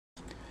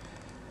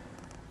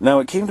Now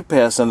it came to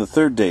pass on the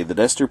third day that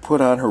Esther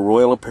put on her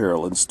royal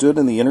apparel, and stood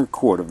in the inner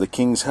court of the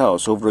king's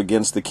house over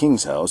against the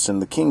king's house,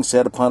 and the king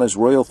sat upon his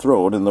royal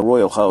throne in the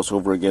royal house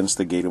over against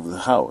the gate of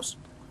the house.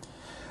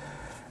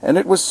 And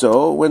it was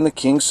so, when the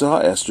king saw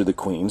Esther the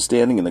queen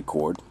standing in the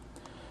court,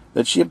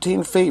 that she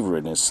obtained favor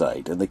in his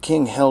sight, and the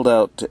king held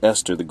out to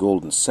Esther the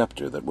golden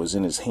sceptre that was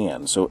in his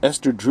hand. So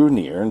Esther drew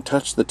near, and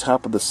touched the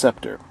top of the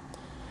sceptre.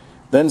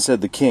 Then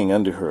said the king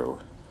unto her,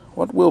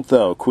 What wilt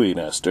thou, Queen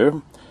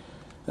Esther?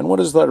 And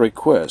what is thy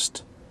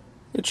request?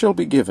 It shall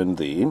be given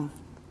thee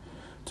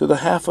to the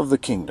half of the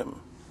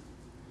kingdom.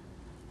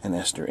 And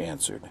Esther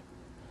answered,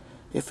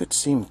 If it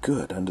seem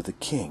good unto the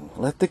king,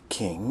 let the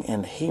king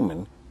and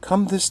Haman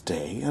come this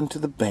day unto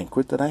the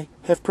banquet that I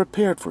have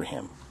prepared for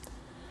him.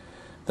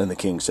 Then the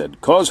king said,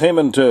 Cause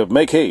Haman to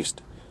make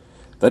haste,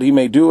 that he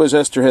may do as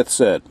Esther hath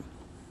said.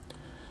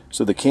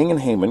 So the king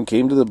and Haman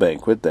came to the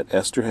banquet that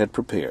Esther had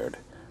prepared.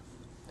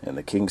 And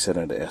the king said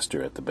unto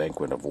Esther at the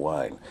banquet of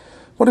wine,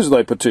 What is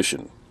thy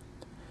petition?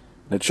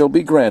 And it shall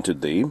be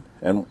granted thee.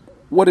 And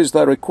what is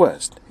thy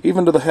request?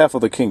 Even to the half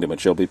of the kingdom it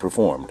shall be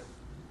performed.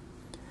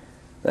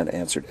 Then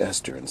answered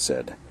Esther and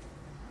said,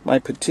 My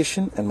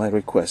petition and my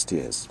request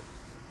is,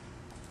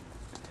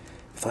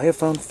 If I have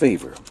found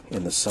favor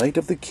in the sight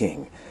of the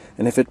king,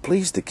 and if it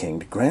please the king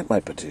to grant my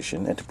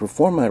petition and to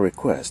perform my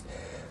request,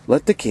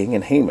 let the king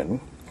and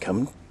Haman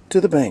come to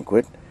the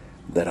banquet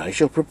that I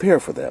shall prepare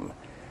for them,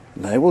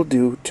 and I will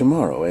do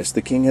tomorrow as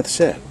the king hath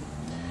said.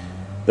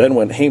 Then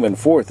went Haman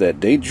forth that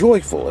day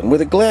joyful, and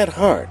with a glad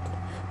heart.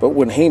 But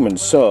when Haman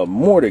saw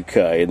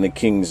Mordecai in the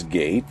king's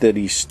gate, that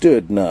he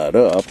stood not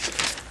up,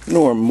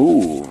 nor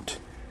moved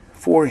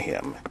for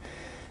him,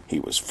 he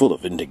was full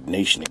of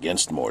indignation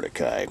against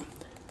Mordecai.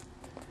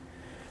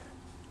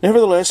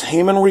 Nevertheless,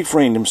 Haman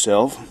refrained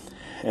himself,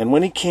 and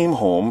when he came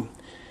home,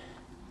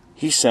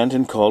 he sent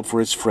and called for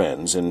his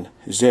friends, and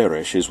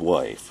Zeresh his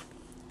wife.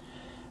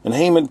 And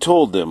Haman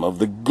told them of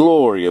the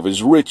glory of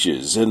his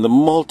riches, and the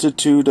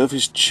multitude of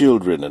his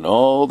children, and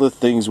all the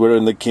things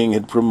wherein the king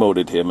had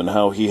promoted him, and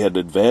how he had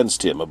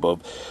advanced him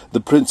above the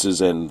princes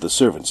and the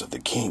servants of the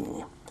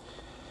king.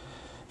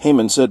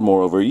 Haman said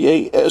moreover,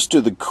 Yea,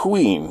 Esther the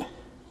queen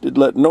did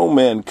let no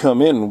man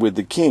come in with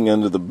the king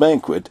unto the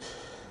banquet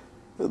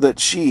that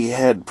she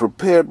had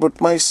prepared but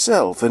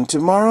myself, and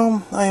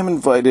tomorrow I am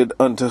invited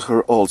unto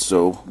her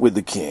also with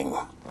the king.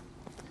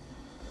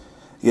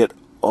 Yet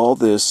all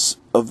this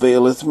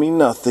availeth me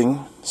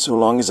nothing, so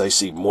long as I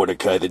see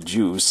Mordecai the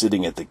Jew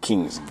sitting at the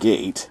king's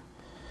gate.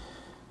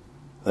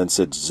 Then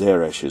said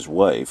Zeresh his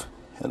wife,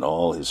 and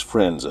all his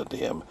friends unto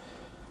him,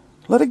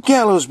 Let a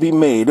gallows be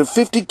made of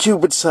 50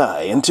 cubits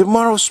high, and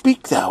tomorrow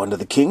speak thou unto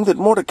the king, that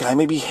Mordecai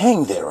may be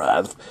hanged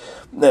thereof.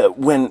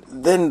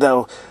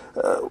 Then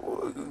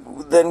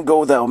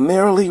go thou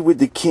merrily with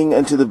the king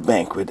unto the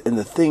banquet. And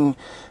the thing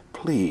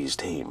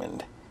pleased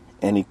Haman,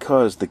 and he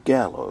caused the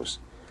gallows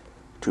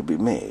to be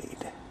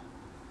made.